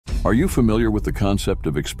Are you familiar with the concept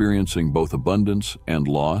of experiencing both abundance and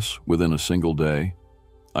loss within a single day?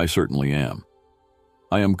 I certainly am.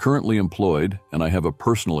 I am currently employed and I have a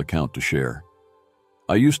personal account to share.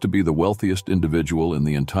 I used to be the wealthiest individual in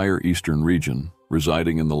the entire eastern region,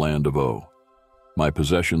 residing in the land of O. My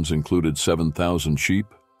possessions included 7,000 sheep,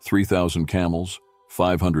 3,000 camels,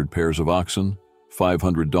 500 pairs of oxen,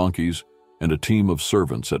 500 donkeys, and a team of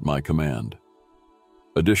servants at my command.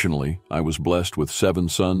 Additionally, I was blessed with 7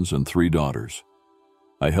 sons and 3 daughters.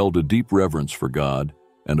 I held a deep reverence for God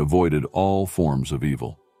and avoided all forms of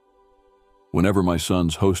evil. Whenever my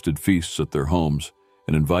sons hosted feasts at their homes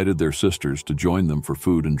and invited their sisters to join them for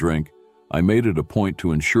food and drink, I made it a point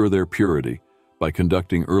to ensure their purity by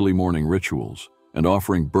conducting early morning rituals and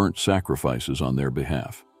offering burnt sacrifices on their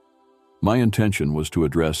behalf. My intention was to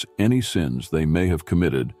address any sins they may have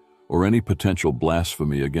committed or any potential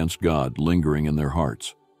blasphemy against God lingering in their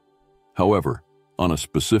hearts. However, on a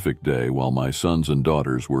specific day while my sons and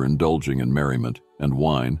daughters were indulging in merriment and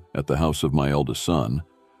wine at the house of my eldest son,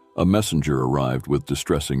 a messenger arrived with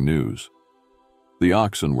distressing news. The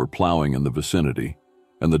oxen were plowing in the vicinity,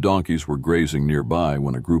 and the donkeys were grazing nearby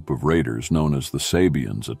when a group of raiders known as the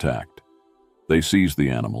Sabians attacked. They seized the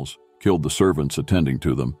animals, killed the servants attending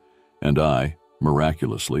to them, and I,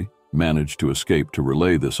 miraculously, managed to escape to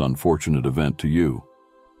relay this unfortunate event to you.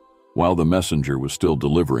 While the messenger was still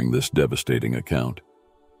delivering this devastating account,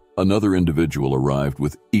 another individual arrived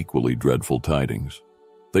with equally dreadful tidings.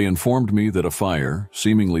 They informed me that a fire,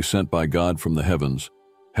 seemingly sent by God from the heavens,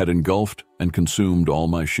 had engulfed and consumed all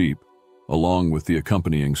my sheep, along with the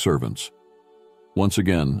accompanying servants. Once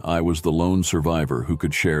again, I was the lone survivor who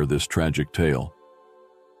could share this tragic tale.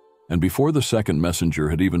 And before the second messenger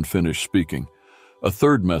had even finished speaking, a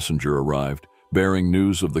third messenger arrived, bearing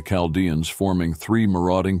news of the Chaldeans forming 3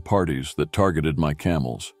 marauding parties that targeted my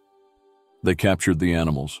camels. They captured the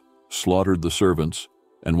animals, slaughtered the servants,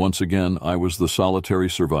 and once again I was the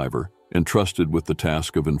solitary survivor entrusted with the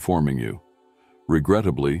task of informing you.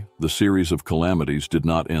 Regrettably, the series of calamities did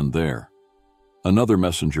not end there. Another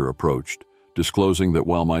messenger approached, disclosing that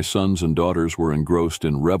while my sons and daughters were engrossed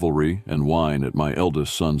in revelry and wine at my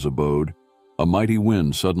eldest son's abode, a mighty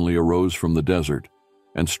wind suddenly arose from the desert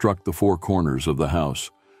and struck the 4 corners of the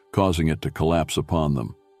house, causing it to collapse upon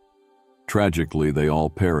them. Tragically, they all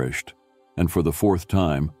perished, and for the 4th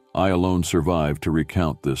time, I alone survived to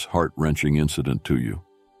recount this heart-wrenching incident to you.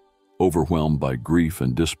 Overwhelmed by grief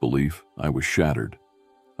and disbelief, I was shattered.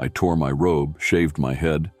 I tore my robe, shaved my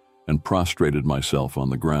head, and prostrated myself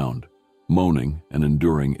on the ground, moaning and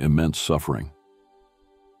enduring immense suffering.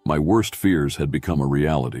 My worst fears had become a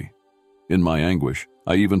reality. In my anguish,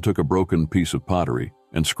 I even took a broken piece of pottery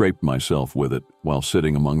and scraped myself with it while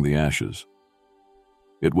sitting among the ashes.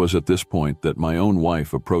 It was at this point that my own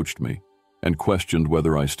wife approached me and questioned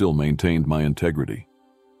whether I still maintained my integrity.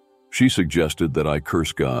 She suggested that I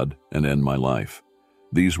curse God and end my life.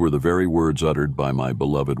 These were the very words uttered by my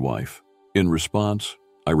beloved wife. In response,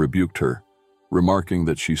 I rebuked her, remarking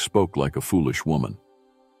that she spoke like a foolish woman.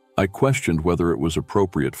 I questioned whether it was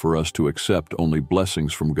appropriate for us to accept only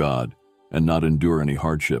blessings from God and not endure any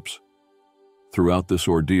hardships. Throughout this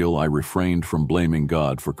ordeal, I refrained from blaming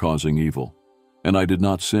God for causing evil, and I did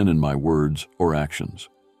not sin in my words or actions.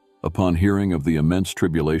 Upon hearing of the immense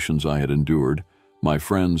tribulations I had endured, my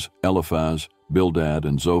friends Eliphaz, Bildad,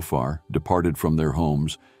 and Zophar departed from their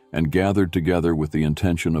homes and gathered together with the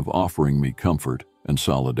intention of offering me comfort and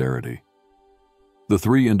solidarity. The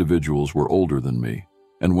 3 individuals were older than me,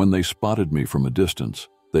 and when they spotted me from a distance,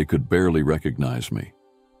 they could barely recognize me.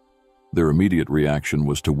 Their immediate reaction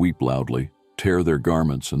was to weep loudly, tear their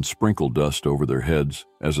garments, and sprinkle dust over their heads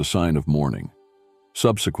as a sign of mourning.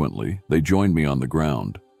 Subsequently, they joined me on the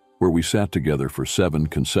ground, where we sat together for 7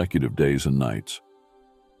 consecutive days and nights.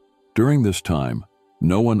 During this time,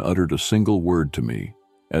 no one uttered a single word to me,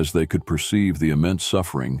 as they could perceive the immense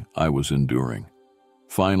suffering I was enduring.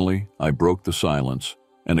 Finally, I broke the silence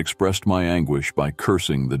and expressed my anguish by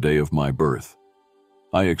cursing the day of my birth.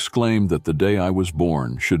 I exclaimed that the day I was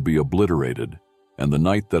born should be obliterated, and the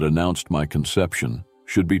night that announced my conception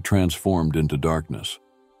should be transformed into darkness.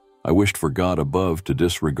 I wished for God above to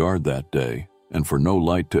disregard that day and for no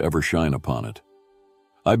light to ever shine upon it.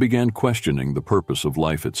 I began questioning the purpose of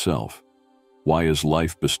life itself. Why is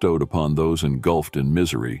life bestowed upon those engulfed in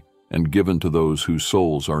misery and given to those whose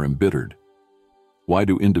souls are embittered? Why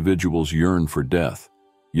do individuals yearn for death,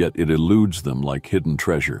 yet it eludes them like hidden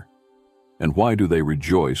treasure? And why do they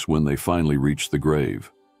rejoice when they finally reach the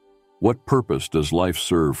grave? What purpose does life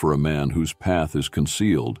serve for a man whose path is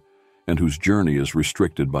concealed and whose journey is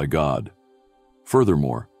restricted by God?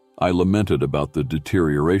 Furthermore, I lamented about the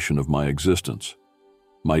deterioration of my existence.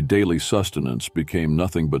 my daily sustenance became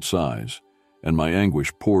nothing but sighs, and my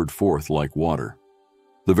anguish poured forth like water.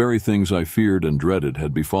 The very things I feared and dreaded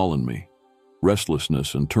had befallen me.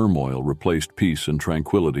 Restlessness and turmoil replaced peace and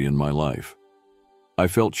tranquility in my life. I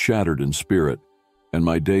felt shattered in spirit, and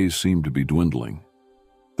my days seemed to be dwindling.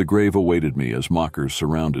 The grave awaited me as mockers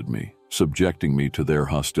surrounded me, subjecting me to their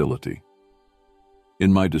hostility.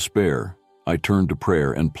 In my despair, I turned to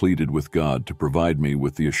prayer and pleaded with God to provide me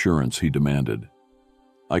with the assurance He demanded.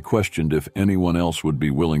 I questioned if anyone else would be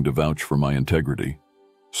willing to vouch for my integrity.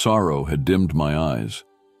 Sorrow had dimmed my eyes,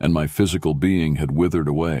 and my physical being had withered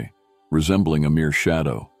away, resembling a mere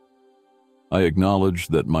shadow. I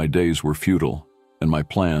acknowledged that my days were futile, and my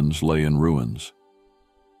plans lay in ruins.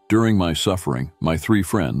 During my suffering, my 3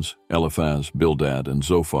 friends, Eliphaz, Bildad, and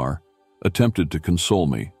Zophar, attempted to console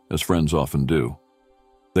me, as friends often do.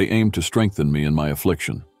 They aimed to strengthen me in my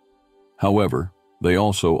affliction. However, they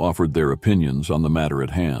also offered their opinions on the matter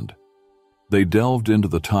at hand. They delved into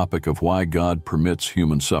the topic of why God permits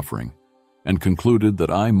human suffering, and concluded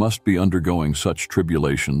that I must be undergoing such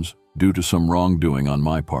tribulations due to some wrongdoing on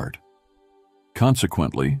my part.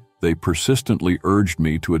 Consequently, they persistently urged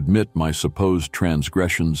me to admit my supposed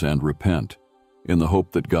transgressions and repent, in the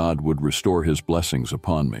hope that God would restore His blessings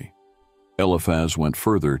upon me. Eliphaz went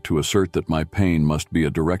further to assert that my pain must be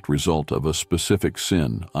a direct result of a specific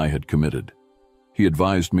sin I had committed. He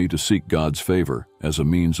advised me to seek God's favor as a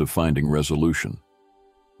means of finding resolution.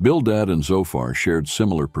 Bildad and Zophar shared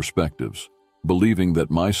similar perspectives, believing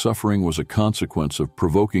that my suffering was a consequence of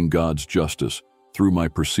provoking God's justice through my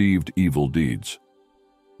perceived evil deeds.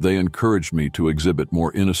 They encouraged me to exhibit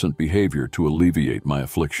more innocent behavior to alleviate my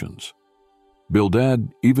afflictions. Bildad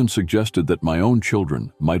even suggested that my own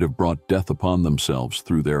children might have brought death upon themselves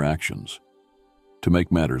through their actions. To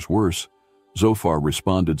make matters worse, Zophar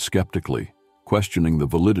responded skeptically, questioning the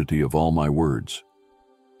validity of all my words.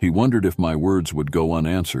 He wondered if my words would go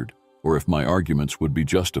unanswered or if my arguments would be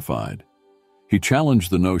justified. He challenged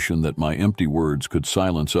the notion that my empty words could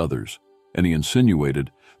silence others, and he insinuated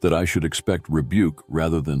that I should expect rebuke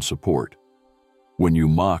rather than support. When you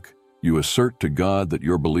mock, you assert to God that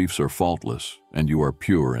your beliefs are faultless and you are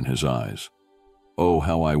pure in His eyes. Oh,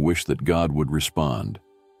 how I wish that God would respond,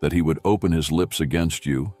 that He would open His lips against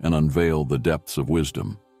you and unveil the depths of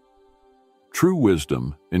wisdom. True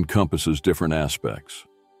wisdom encompasses different aspects.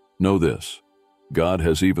 Know this: God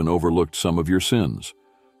has even overlooked some of your sins.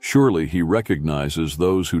 Surely He recognizes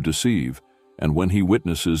those who deceive, and when He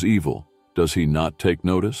witnesses evil, does He not take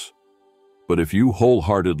notice? But if you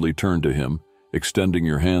wholeheartedly turn to Him, extending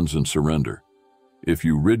your hands in surrender, if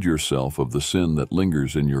you rid yourself of the sin that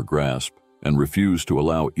lingers in your grasp and refuse to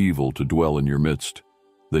allow evil to dwell in your midst,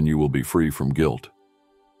 then you will be free from guilt.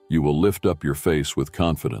 You will lift up your face with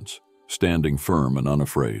confidence, standing firm and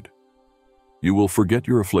unafraid. You will forget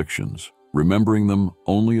your afflictions, remembering them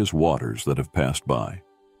only as waters that have passed by.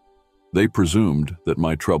 They presumed that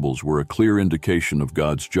my troubles were a clear indication of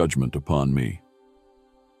God's judgment upon me.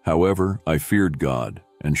 However, I feared God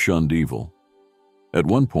and shunned evil. At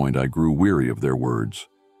one point, I grew weary of their words.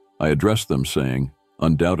 I addressed them saying,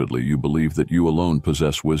 "Undoubtedly you believe that you alone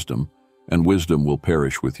possess wisdom, and wisdom will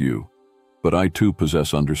perish with you. But I too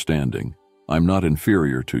possess understanding. I'm not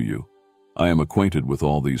inferior to you. I am acquainted with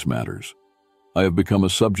all these matters. I have become a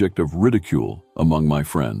subject of ridicule among my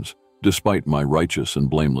friends, despite my righteous and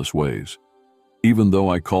blameless ways. Even though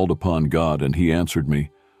I called upon God and He answered me,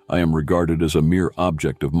 I am regarded as a mere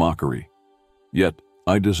object of mockery. Yet,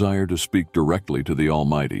 I desire to speak directly to the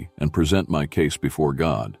Almighty and present my case before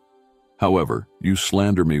God. However, you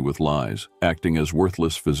slander me with lies, acting as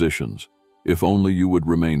worthless physicians. If only you would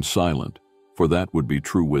remain silent, for that would be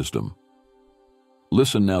true wisdom.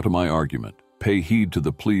 Listen now to my argument. Pay heed to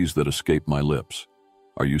the pleas that escape my lips.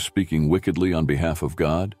 Are you speaking wickedly on behalf of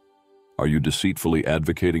God? Are you deceitfully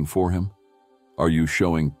advocating for Him? Are you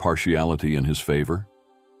showing partiality in His favor?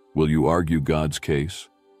 Will you argue God's case?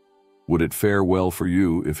 Would it fare well for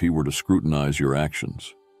you if He were to scrutinize your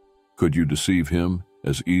actions? Could you deceive Him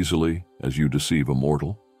as easily as you deceive a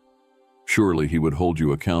mortal? Surely He would hold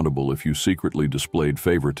you accountable if you secretly displayed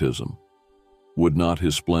favoritism. Would not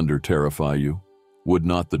His splendor terrify you? Would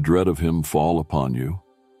not the dread of Him fall upon you?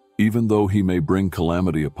 Even though He may bring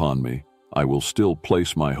calamity upon me, I will still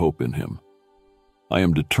place my hope in Him. I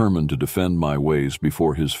am determined to defend my ways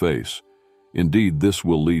before His face. Indeed, this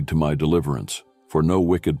will lead to my deliverance, for no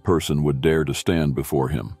wicked person would dare to stand before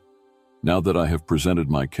Him. Now that I have presented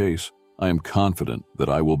my case, I am confident that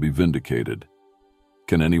I will be vindicated.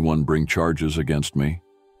 Can anyone bring charges against me?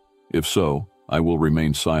 If so, I will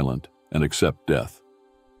remain silent and accept death.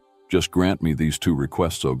 Just grant me these 2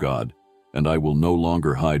 requests, O God, and I will no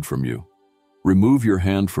longer hide from you. Remove your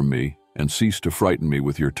hand from me and cease to frighten me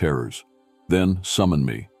with your terrors. Then summon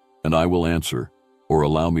me, and I will answer, or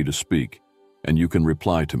allow me to speak, and you can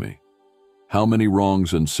reply to me. How many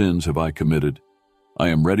wrongs and sins have I committed? I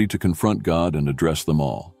am ready to confront God and address them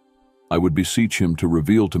all. I would beseech him to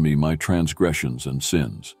reveal to me my transgressions and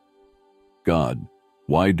sins. God,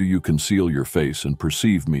 why do you conceal your face and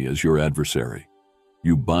perceive me as your adversary?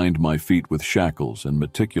 You bind my feet with shackles and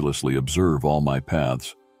meticulously observe all my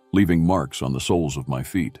paths, leaving marks on the soles of my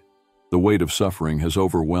feet. The weight of suffering has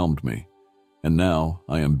overwhelmed me, and now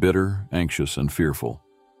I am bitter, anxious, and fearful.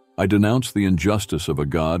 I denounce the injustice of a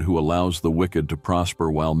God who allows the wicked to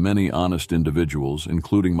prosper while many honest individuals,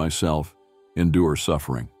 including myself, endure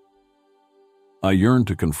suffering. I yearn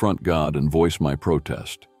to confront God and voice my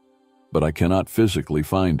protest, but I cannot physically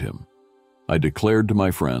find him. I declared to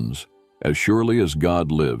my friends, as surely as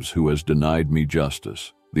God lives who has denied me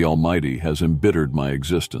justice, the Almighty has embittered my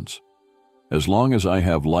existence. As long as I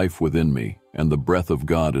have life within me and the breath of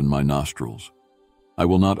God in my nostrils, I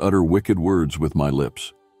will not utter wicked words with my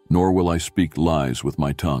lips, nor will I speak lies with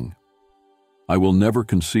my tongue. I will never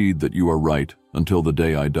concede that you are right until the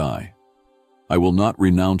day I die. I will not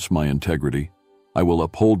renounce my integrity. I will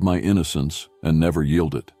uphold my innocence and never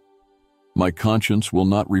yield it. My conscience will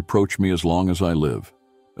not reproach me as long as I live.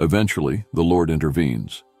 Eventually, the Lord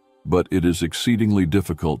intervenes, but it is exceedingly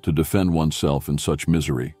difficult to defend oneself in such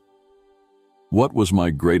misery. What was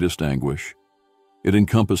my greatest anguish? It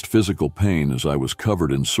encompassed physical pain as I was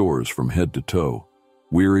covered in sores from head to toe,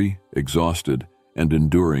 weary, exhausted, and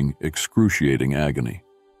enduring excruciating agony.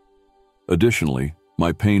 Additionally,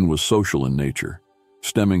 my pain was social in nature,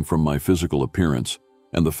 stemming from my physical appearance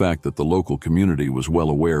and the fact that the local community was well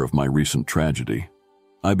aware of my recent tragedy.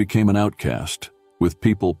 I became an outcast, with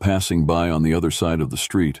people passing by on the other side of the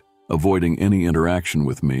street, avoiding any interaction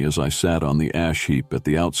with me as I sat on the ash heap at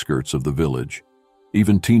the outskirts of the village.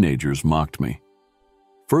 Even teenagers mocked me.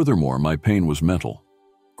 Furthermore, my pain was mental,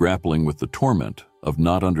 grappling with the torment of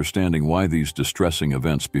not understanding why these distressing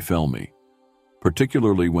events befell me,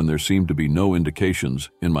 particularly when there seemed to be no indications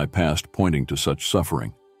in my past pointing to such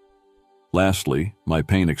suffering. Lastly, my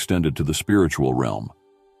pain extended to the spiritual realm,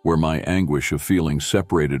 where my anguish of feeling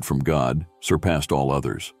separated from God surpassed all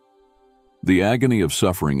others. The agony of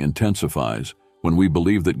suffering intensifies when we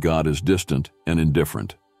believe that God is distant and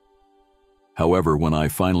indifferent. However, when I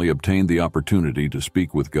finally obtained the opportunity to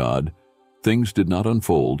speak with God, things did not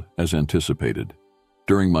unfold as anticipated.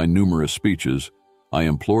 During my numerous speeches, I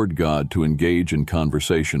implored God to engage in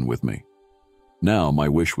conversation with me. Now my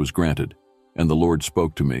wish was granted, and the Lord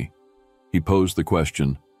spoke to me. He posed the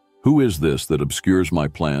question, "Who is this that obscures my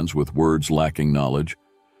plans with words lacking knowledge?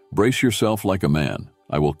 Brace yourself like a man.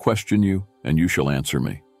 I will question you, and you shall answer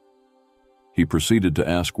me." He proceeded to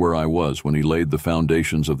ask where I was when he laid the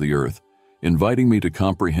foundations of the earth, inviting me to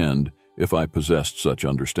comprehend if I possessed such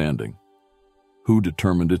understanding. Who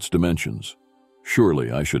determined its dimensions? Surely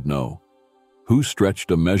I should know. Who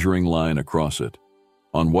stretched a measuring line across it?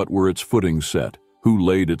 On what were its footings set? Who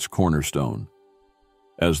laid its cornerstone?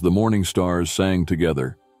 As the morning stars sang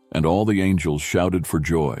together, and all the angels shouted for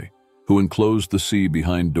joy, who enclosed the sea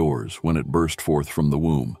behind doors when it burst forth from the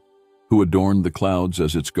womb, who adorned the clouds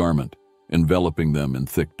as its garment, enveloping them in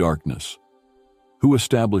thick darkness, who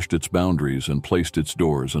established its boundaries and placed its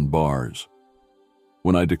doors and bars.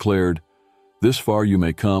 When I declared, "This far you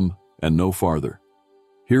may come, and no farther.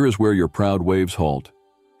 Here is where your proud waves halt.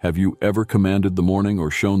 Have you ever commanded the morning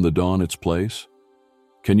or shown the dawn its place?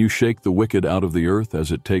 Can you shake the wicked out of the earth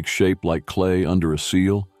as it takes shape like clay under a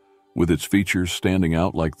seal, with its features standing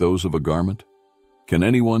out like those of a garment? Can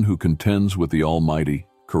anyone who contends with the Almighty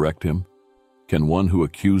correct him? Can one who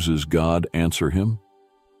accuses God answer him?"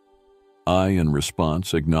 I, in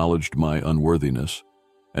response, acknowledged my unworthiness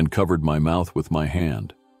and covered my mouth with my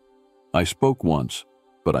hand. I spoke once,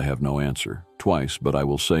 but I have no answer, twice, but I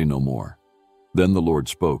will say no more. Then the Lord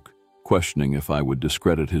spoke, questioning if I would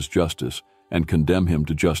discredit his justice and condemn him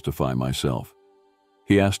to justify myself.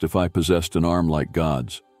 He asked if I possessed an arm like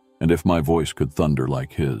God's, and if my voice could thunder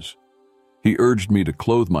like his. He urged me to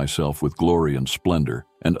clothe myself with glory and splendor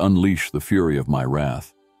and unleash the fury of my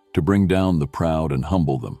wrath, to bring down the proud and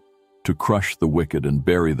humble them, to crush the wicked and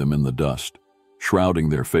bury them in the dust, shrouding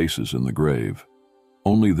their faces in the grave.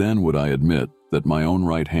 Only then would I admit that my own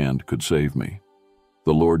right hand could save me.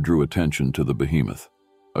 The Lord drew attention to the behemoth,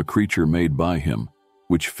 a creature made by him,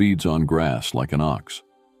 which feeds on grass like an ox.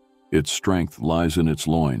 Its strength lies in its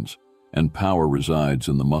loins, and power resides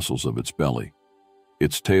in the muscles of its belly.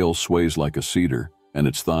 Its tail sways like a cedar, and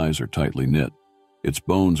its thighs are tightly knit. Its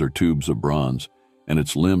bones are tubes of bronze, and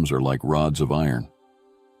its limbs are like rods of iron.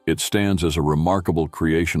 It stands as a remarkable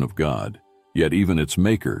creation of God, yet even its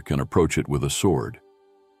maker can approach it with a sword.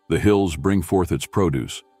 The hills bring forth its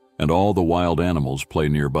produce, and all the wild animals play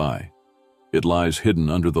nearby. It lies hidden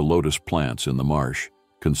under the lotus plants in the marsh,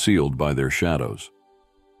 concealed by their shadows.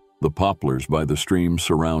 The poplars by the stream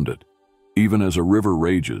surround it. Even as a river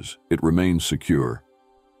rages, it remains secure.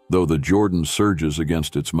 Though the Jordan surges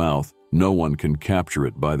against its mouth, no one can capture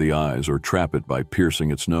it by the eyes or trap it by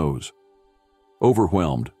piercing its nose.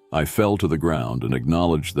 Overwhelmed, I fell to the ground and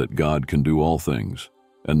acknowledged that God can do all things,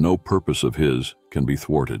 and no purpose of His can be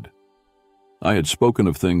thwarted. I had spoken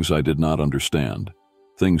of things I did not understand,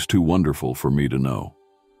 things too wonderful for me to know.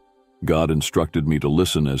 God instructed me to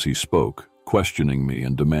listen as He spoke, questioning me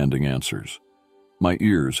and demanding answers. My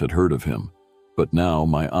ears had heard of Him, but now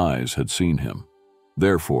my eyes had seen Him.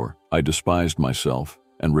 Therefore, I despised myself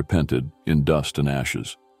and repented in dust and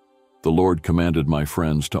ashes. The Lord commanded my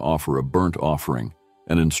friends to offer a burnt offering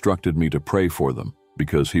and instructed me to pray for them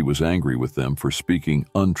because He was angry with them for speaking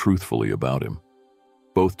untruthfully about Him.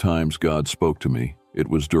 Both times God spoke to me, it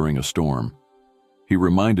was during a storm. He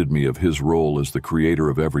reminded me of His role as the creator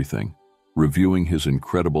of everything, reviewing His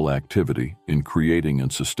incredible activity in creating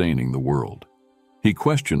and sustaining the world. He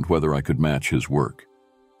questioned whether I could match His work.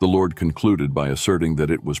 The Lord concluded by asserting that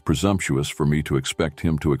it was presumptuous for me to expect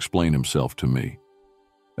Him to explain Himself to me.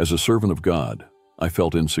 As a servant of God, I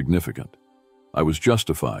felt insignificant. I was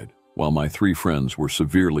justified, while my 3 friends were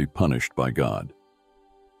severely punished by God.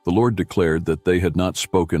 The Lord declared that they had not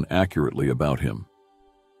spoken accurately about Him.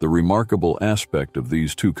 The remarkable aspect of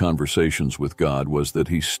these 2 conversations with God was that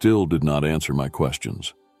He still did not answer my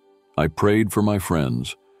questions. I prayed for my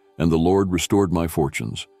friends, and the Lord restored my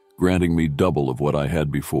fortunes, granting me double of what I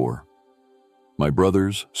had before. My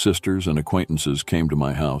brothers, sisters, and acquaintances came to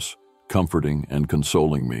my house, comforting and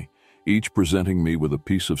consoling me, each presenting me with a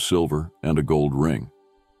piece of silver and a gold ring.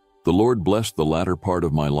 The Lord blessed the latter part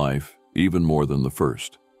of my life even more than the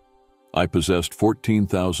first. I possessed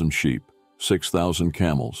 14,000 sheep, 6,000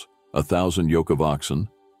 camels, 1,000 yoke of oxen,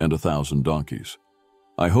 and 1,000 donkeys.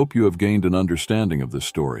 I hope you have gained an understanding of this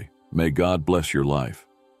story. May God bless your life.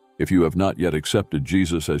 If you have not yet accepted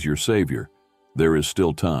Jesus as your Savior, there is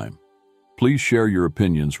still time. Please share your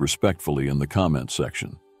opinions respectfully in the comments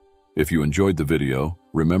section. If you enjoyed the video,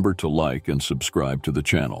 remember to like and subscribe to the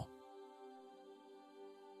channel.